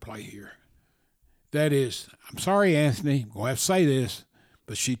daughter to play here. That is, I'm sorry, Anthony, I'm going to have to say this,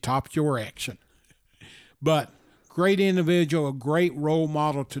 but she topped your action. But great individual, a great role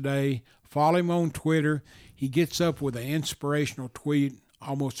model today. Follow him on Twitter. He gets up with an inspirational tweet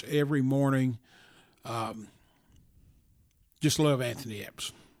almost every morning. Just love Anthony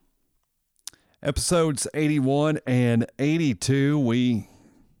Epps. Episodes 81 and 82, we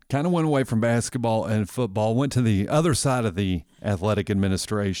kind of went away from basketball and football, went to the other side of the athletic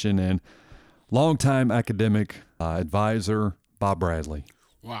administration, and longtime academic advisor Bob Bradley.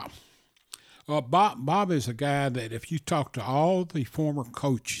 Wow. Bob is a guy that if you talk to all the former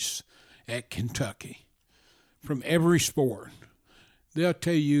coaches at Kentucky from every sport, they'll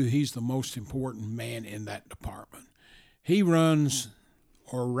tell you he's the most important man in that department. He ran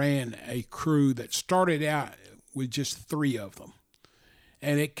a crew that started out with just 3 of them.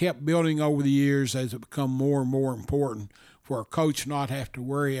 And it kept building over the years as it became more and more important for a coach not have to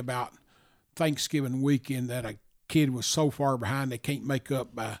worry about Thanksgiving weekend that a kid was so far behind they can't make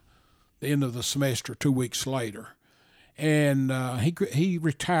up by the end of the semester 2 weeks later. And he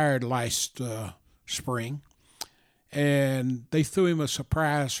retired last spring, and they threw him a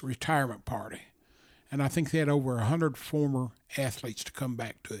surprise retirement party. And I think they had over 100 former athletes to come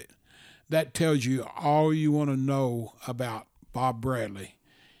back to it. That tells you all you want to know about Bob Bradley.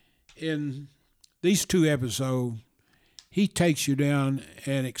 In these 2 episodes, he takes you down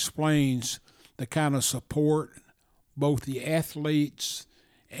and explains the kind of support both the athletes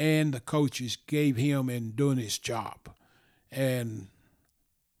and the coaches gave him in doing his job. And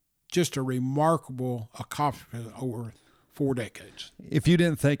just a remarkable accomplishment over 4 decades. If you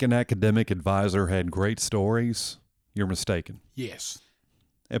didn't think an academic advisor had great stories, you're mistaken. Yes.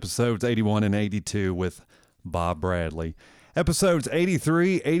 Episodes 81 and 82 with Bob Bradley. Episodes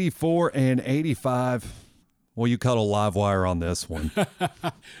 83, 84, and 85. Well, you cut a live wire on this one.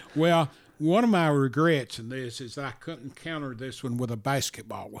 Well, one of my regrets in this is I couldn't counter this one with a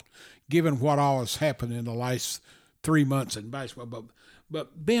basketball one, given what all has happened in the last 3 months in basketball.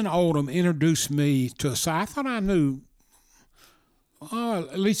 But Ben Oldham introduced me to a side I thought I knew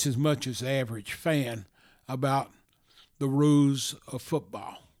at least as much as the average fan about the rules of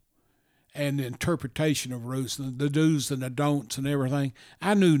football. and the interpretation of rules, the do's and the don'ts and everything.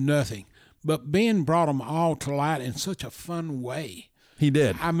 I knew nothing. But Ben brought them all to light in such a fun way. He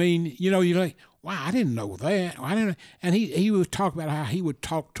did. I mean, you're like, wow, I didn't know that. I didn't. And he would talk about how he would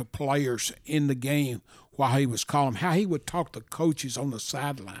talk to players in the game while he was calling, how he would talk to coaches on the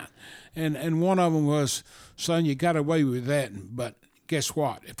sideline. And one of them was, son, you got away with that, but guess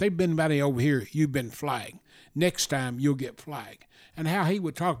what? If they've been anybody over here, you've been flagged. Next time, you'll get flagged. And how he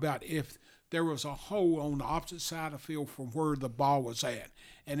would talk about if there was a hole on the opposite side of the field from where the ball was at,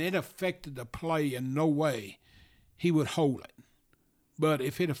 and it affected the play in no way, he would hold it. But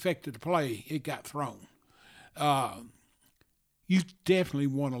if it affected the play, it got thrown. You definitely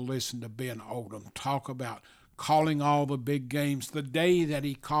want to listen to Ben Oldham talk about calling all the big games. The day that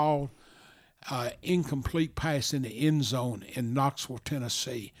he called incomplete pass in the end zone in Knoxville,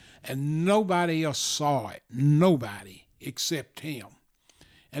 Tennessee, and nobody else saw it, nobody except him.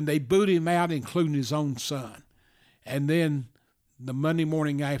 And they booed him out, including his own son. And then the Monday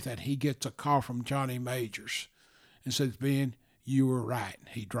morning after that, he gets a call from Johnny Majors and says, Ben, you were right.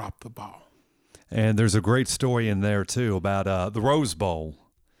 He dropped the ball. And there's a great story in there, too, about the Rose Bowl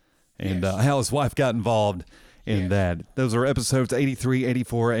and how his wife got involved in that. Those are episodes 83,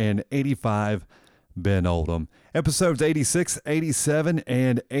 84, and 85, Ben Oldham. Episodes 86, 87,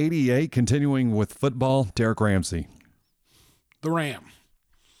 and 88, continuing with football, Derek Ramsey. The Ram.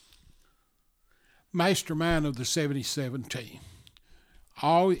 Mastermind of the 77 team.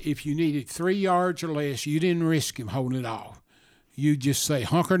 If you needed 3 yards or less, you didn't risk him holding it off. You just say,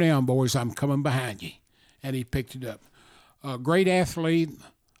 hunker down, boys, I'm coming behind you. And he picked it up. A great athlete,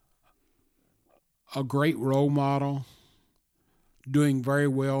 a great role model, doing very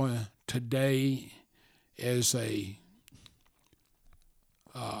well today as a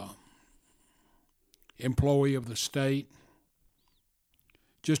employee of the state.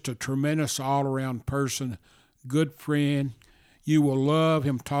 Just a tremendous all-around person, good friend. You will love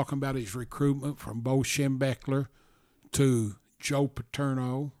him talking about his recruitment from Bo Schembechler to Joe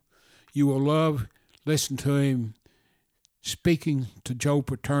Paterno. You will love listening to him speaking to Joe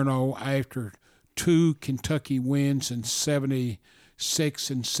Paterno after 2 Kentucky wins in 76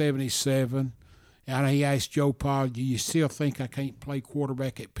 and 77. And he asked Joe Pa, do you still think I can't play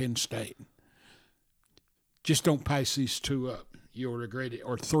quarterback at Penn State? Just don't pass these 2 up. You'll regret it,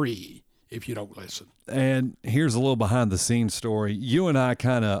 or 3 if you don't listen. And here's a little behind-the-scenes story. You and I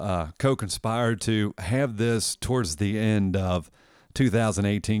kind of co-conspired to have this towards the end of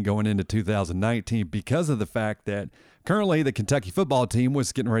 2018, going into 2019, because of the fact that currently the Kentucky football team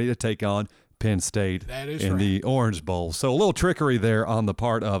was getting ready to take on Penn State in the Orange Bowl. So a little trickery there on the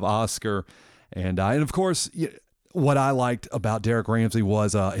part of Oscar. And of course, what I liked about Derek Ramsey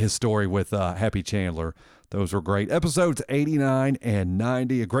was his story with Happy Chandler. Those were great. Episodes 89 and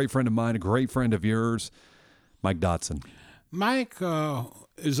 90. A great friend of mine, a great friend of yours, Mike Dotson. Mike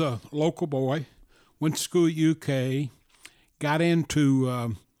is a local boy, went to school at UK, got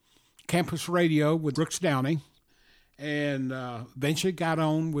into campus radio with Brooks Downing, and eventually got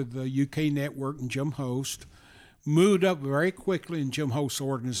on with the UK network and Jim Host. Moved up very quickly in Jim Host's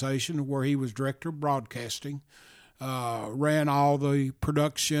organization, where he was director of broadcasting, ran all the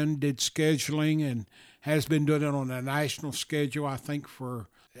production, did scheduling, and has been doing it on a national schedule, I think, for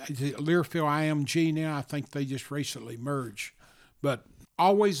Learfield IMG now. I think they just recently merged. But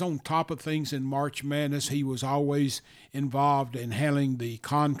always on top of things in March Madness. He was always involved in handling the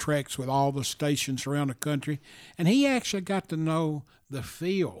contracts with all the stations around the country. And he actually got to know the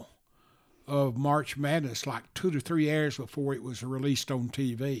feel of March Madness like 2 to 3 hours before it was released on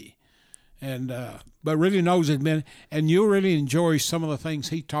TV. And but really knows it, man, and you'll really enjoy some of the things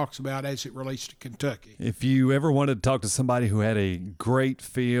he talks about as it relates to Kentucky. If you ever wanted to talk to somebody who had a great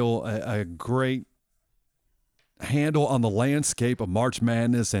feel, a great handle on the landscape of March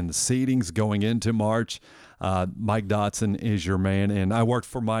Madness and the seedings going into March, Mike Dotson is your man. And I worked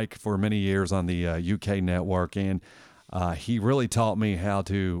for Mike for many years on the UK network, and he really taught me how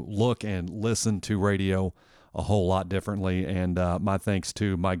to look and listen to radio a whole lot differently. And my thanks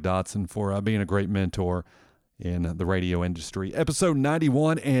to Mike Dotson for being a great mentor in the radio industry. Episode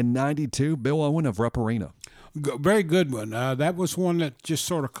 91 and 92, Bill Owen of Rupp Arena. Very good one. That was one that just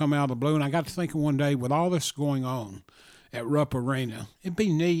sort of come out of the blue. And I got to thinking one day, with all this going on at Rupp Arena, it'd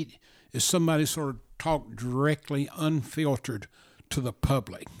be neat if somebody sort of talked directly, unfiltered to the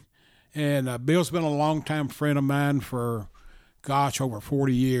public. And Bill's been a longtime friend of mine for, over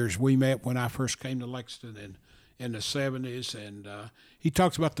 40 years. We met when I first came to Lexington in the 70s. And he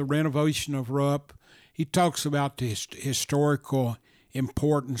talks about the renovation of Rupp. He talks about the historical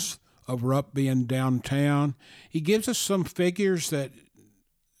importance of Rupp being downtown. He gives us some figures that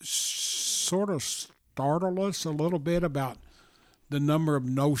sort of startled us a little bit about the number of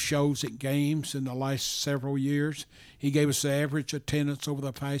no-shows at games in the last several years. He gave us the average attendance over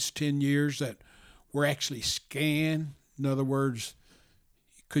the past 10 years that were actually scanned. In other words,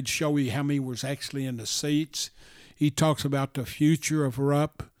 he could show you how many was actually in the seats. He talks about the future of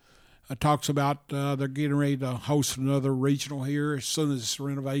Rupp. Talks about they're getting ready to host another regional here as soon as this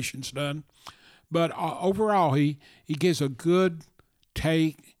renovation's done. But overall, he gives a good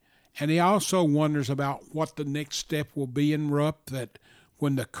take, and he also wonders about what the next step will be in Rupp, that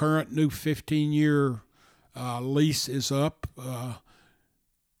when the current new 15-year lease is up,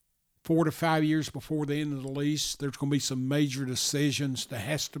 4 to 5 years before the end of the lease, there's going to be some major decisions that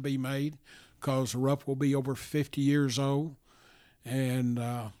has to be made because Rupp will be over 50 years old. And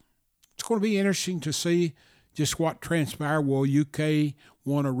it's going to be interesting to see just what transpires. Will UK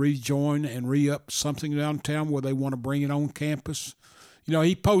want to rejoin and re-up something downtown? Will they want to bring it on campus? You know,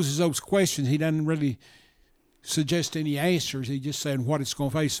 he poses those questions. He doesn't really suggest any answers. He's just saying what it's going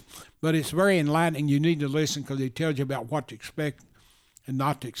to face. But it's very enlightening. You need to listen because he tells you about what to expect and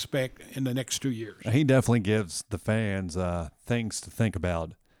not to expect in the next 2 years. He definitely gives the fans things to think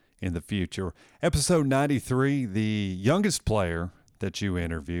about in the future. Episode 93, the youngest player that you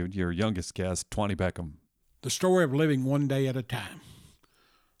interviewed, your youngest guest, Twanny Beckham. The story of living one day at a time.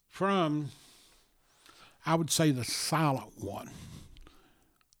 From, I would say, the silent one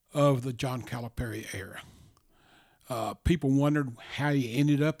of the John Calipari era. People wondered how he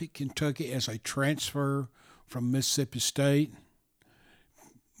ended up at Kentucky as a transfer from Mississippi State.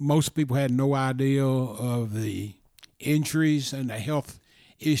 Most people had no idea of the injuries and the health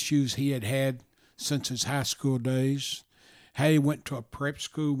issues he had had since his high school days. How he went to a prep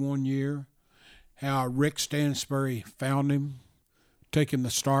school one year. How Rick Stansbury found him, took him to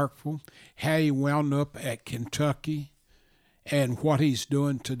Starkville. How he wound up at Kentucky and what he's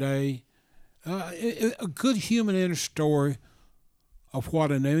doing today. A good human interest story of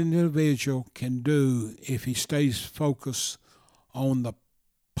what an individual can do if he stays focused on the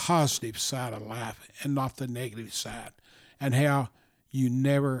positive side of life and not the negative side, and how you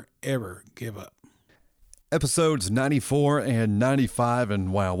never, ever give up. Episodes 94 and 95,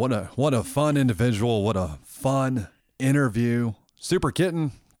 and wow, what a fun individual, what a fun interview. Super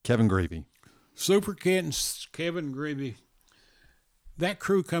Kitten, Kevin Grevey. Super Kitten, Kevin Grevey. That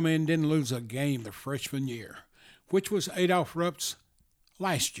crew come in, didn't lose a game the freshman year, which was Adolph Rupp's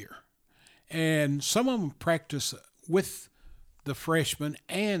last year. And some of them practiced with the freshmen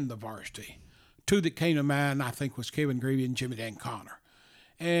and the varsity. Two that came to mind, I think, was Kevin Grevey and Jimmy Dan Connor.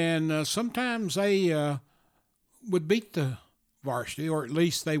 And sometimes they would beat the varsity, or at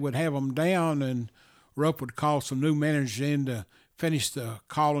least they would have them down, and Rupp would call some new managers in to finish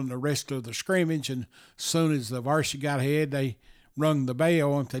calling the rest of the scrimmage. And as soon as the varsity got ahead, they rung the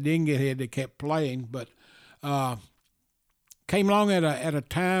bell. And if they didn't get ahead, they kept playing. But came along at a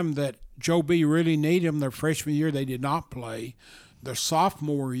time that Joe B really needed them. Their freshman year, they did not play. Their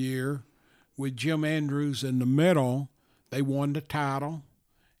sophomore year, with Jim Andrews in the middle, they won the title,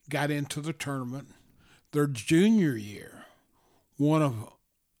 got into the tournament. Their junior year,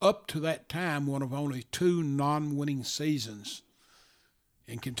 up to that time, one of only 2 non-winning seasons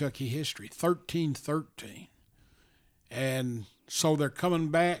in Kentucky history, 13-13. And so they're coming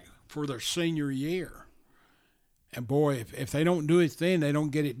back for their senior year. And boy, if they don't do it then, they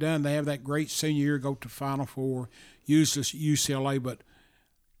don't get it done. They have that great senior year, go to Final Four, use this UCLA, but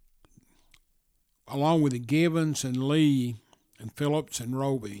along with the Givens and Lee and Phillips and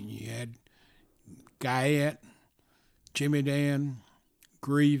Roby, you had Guyette, Jimmy Dan,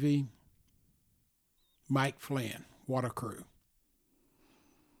 Grevey, Mike Flynn. What a crew.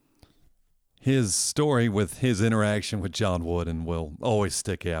 His story with his interaction with John Wooden will always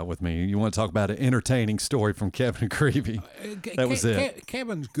stick out with me. You want to talk about an entertaining story from Kevin Grevey? That was it.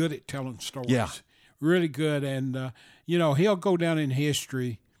 Kevin's good at telling stories. Yeah. Really good. And, he'll go down in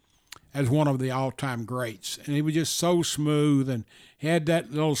history as one of the all-time greats. And he was just so smooth, and he had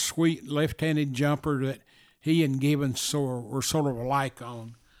that little sweet left-handed jumper that he and Gibbons were sort of alike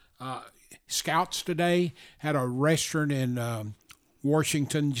on. Scouts today had a restaurant in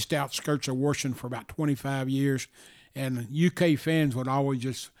Washington, just outskirts of Washington, for about 25 years, and UK fans would always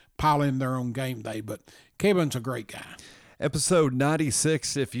just pile in there on game day. But Kevin's a great guy. Episode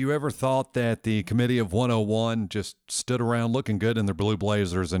 96, if you ever thought that the Committee of 101 just stood around looking good in their blue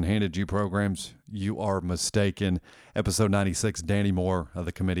blazers and handed you programs, you are mistaken. Episode 96, Danny Moore of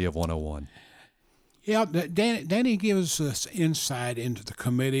the Committee of 101. Yeah, Danny gives us insight into the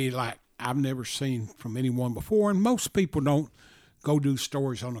committee like I've never seen from anyone before, and most people don't go do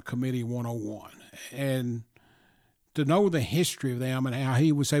stories on a Committee 101. And to know the history of them and how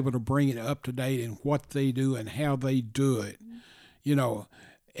he was able to bring it up to date and what they do and how they do it. You know,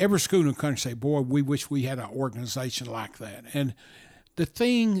 every school in the country say, boy, we wish we had an organization like that. And the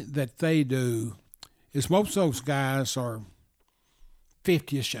thing that they do is most of those guys are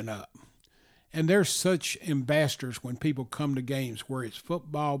 50ish and up. And they're such ambassadors when people come to games where it's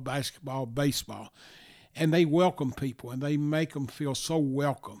football, basketball, baseball, and they welcome people and they make them feel so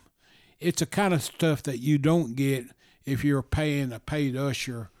welcome. It's the kind of stuff that you don't get if you're paying a paid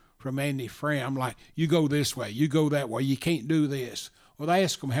usher from Andy Fram, like, you go this way, you go that way, you can't do this. Well, they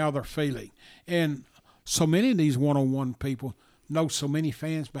ask them how they're feeling. And so many of these one-on-one people know so many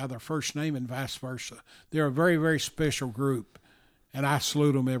fans by their first name and vice versa. They're a very, very special group, and I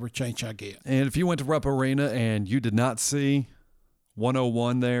salute them every chance I get. And if you went to Rupp Arena and you did not see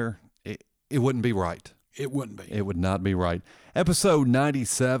 101 there, it wouldn't be right. It wouldn't be. It would not be right. Episode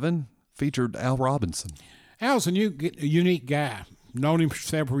 97 featured Al Robinson. Al's a unique guy. Known him for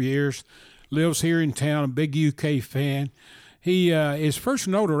several years. Lives here in town, a big UK fan. His first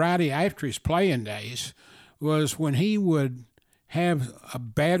notoriety after his playing days was when he would have a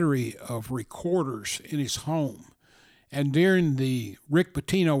battery of recorders in his home. And during the Rick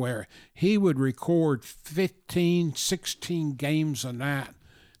Pitino era, he would record 15, 16 games a night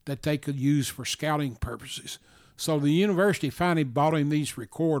that they could use for scouting purposes. So the university finally bought him these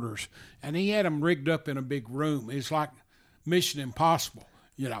recorders, and he had them rigged up in a big room. It's like Mission Impossible,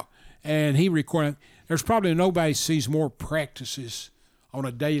 you know. And he recorded. There's probably nobody sees more practices on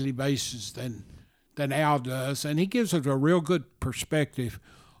a daily basis than Al does, and he gives us a real good perspective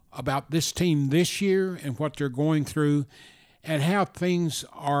about this team this year and what they're going through and how things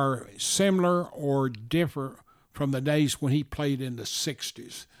are similar or different from the days when he played in the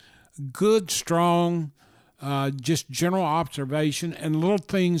 60s. Good, strong, just general observation and little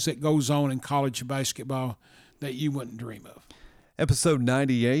things that goes on in college basketball that you wouldn't dream of. Episode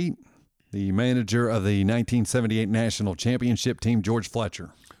 98, the manager of the 1978 National Championship team, George Fletcher.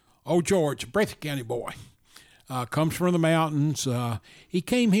 Oh, George, Breathitt County boy. Comes from the mountains. He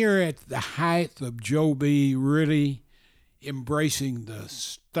came here at the height of Joe B. really embracing the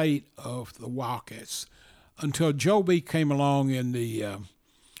state of the Wildcats. Until Joe B. came along in the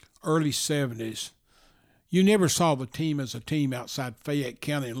early 70s, you never saw the team as a team outside Fayette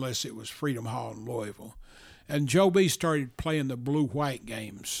County unless it was Freedom Hall in Louisville. And Joe B. started playing the blue-white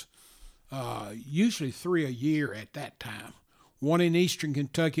games, usually 3 a year at that time. One in eastern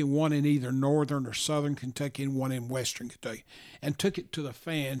Kentucky, one in either northern or southern Kentucky, and one in western Kentucky, and took it to the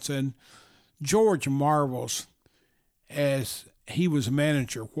fans. And George marvels, as he was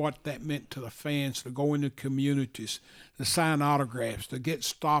manager, what that meant to the fans to go into communities, to sign autographs, to get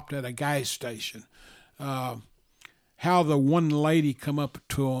stopped at a gas station. How the one lady come up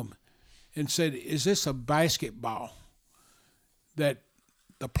to him and said, "Is this a basketball that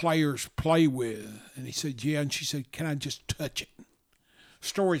the players play with?" And he said, "Yeah." And she said, "Can I just touch it?"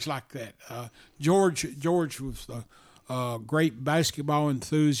 Stories like that. George was a great basketball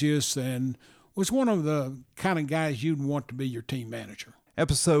enthusiast and was one of the kind of guys you'd want to be your team manager.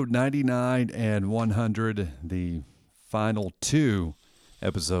 Episode 99 and 100, the final 2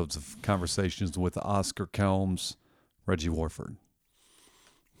 episodes of Conversations with Oscar Combs, Reggie Warford.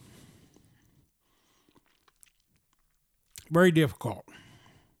 Very difficult.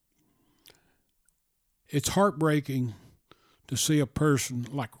 It's heartbreaking to see a person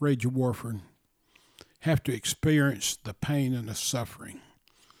like Reggie Warford have to experience the pain and the suffering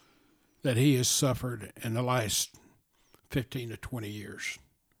that he has suffered in the last 15 to 20 years.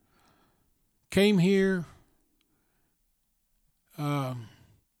 Came here to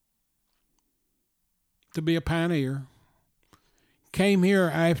be a pioneer. Came here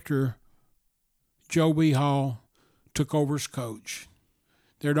after Joe B. Hall took over as coach.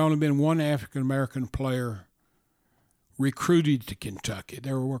 There had only been one African-American player recruited to Kentucky.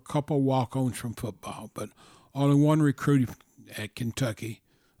 There were a couple walk-ons from football, but only one recruited at Kentucky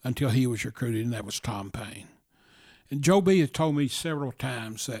until he was recruited, and that was Tom Payne. And Joe B. had told me several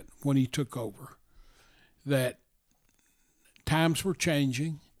times that when he took over, that times were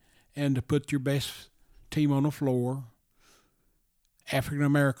changing, and to put your best team on the floor, African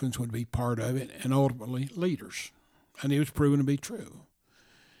Americans would be part of it, and ultimately leaders. And it was proven to be true.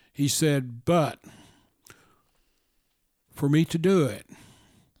 He said, but for me to do it,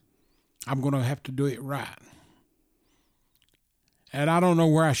 I'm going to have to do it right. And I don't know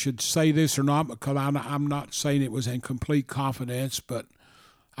where I should say this or not, because I'm not saying it was in complete confidence, but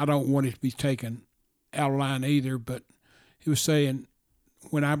I don't want it to be taken out of line either. But he was saying,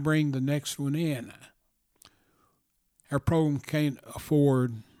 when I bring the next one in, our program can't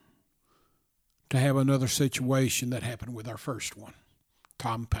afford to have another situation that happened with our first one,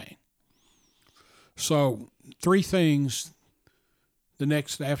 Tom Paine. So 3 things the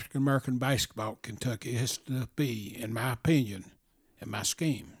next African American basketball at Kentucky has to be, in my opinion, in my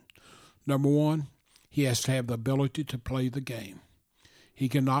scheme. Number 1, he has to have the ability to play the game. He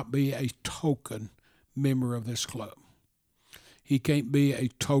cannot be a token member of this club. He can't be a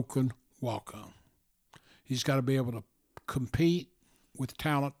token walk-on. He's got to be able to compete with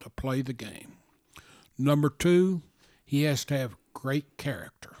talent to play the game. Number 2, he has to have great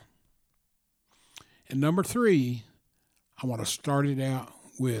character. And number 3, I want to start it out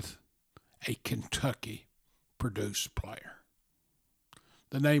with a Kentucky-produced player.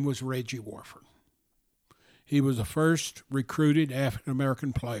 The name was Reggie Warford. He was the first recruited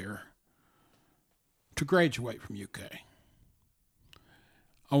African-American player to graduate from UK.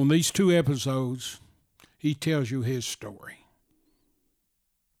 On these 2 episodes, he tells you his story.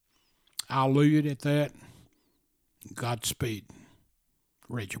 I'll leave it at that. Godspeed,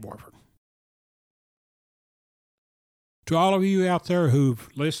 Reggie Warford. To all of you out there who've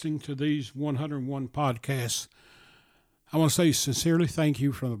listened to these 101 podcasts, I want to say sincerely thank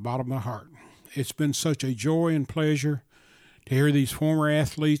you from the bottom of my heart. It's been such a joy and pleasure to hear these former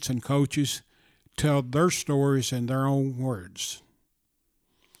athletes and coaches tell their stories in their own words.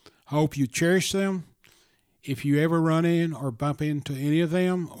 I hope you cherish them. If you ever run in or bump into any of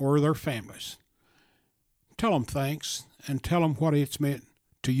them or their families, tell them thanks and tell them what it's meant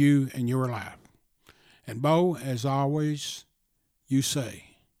to you and your life. And Bo, as always, you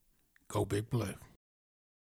say, go Big Blue.